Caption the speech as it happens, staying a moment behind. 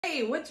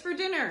Hey, what's for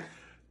dinner?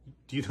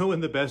 Do you know when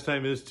the best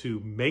time is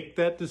to make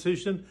that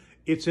decision?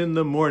 It's in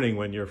the morning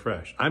when you're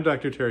fresh. I'm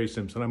Dr. Terry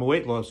Simpson. I'm a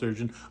weight loss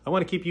surgeon. I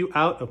want to keep you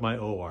out of my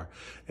OR.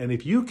 And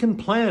if you can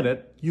plan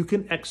it, you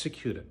can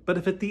execute it. But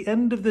if at the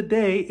end of the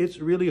day, it's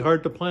really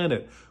hard to plan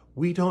it,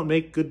 we don't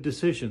make good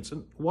decisions.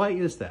 And why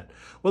is that?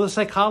 Well, the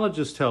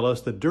psychologists tell us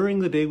that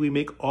during the day we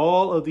make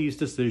all of these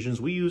decisions.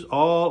 We use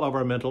all of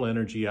our mental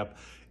energy up,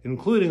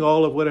 including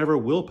all of whatever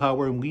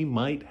willpower we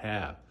might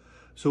have.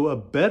 So a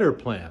better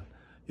plan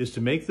is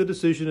to make the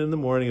decision in the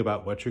morning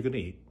about what you're going to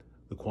eat,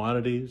 the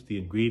quantities, the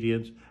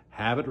ingredients,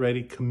 have it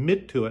ready,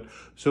 commit to it.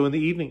 So in the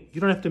evening,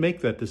 you don't have to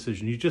make that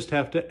decision. You just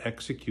have to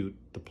execute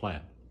the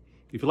plan.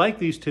 If you like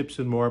these tips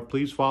and more,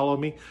 please follow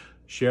me,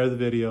 share the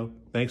video.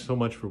 Thanks so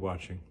much for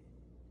watching.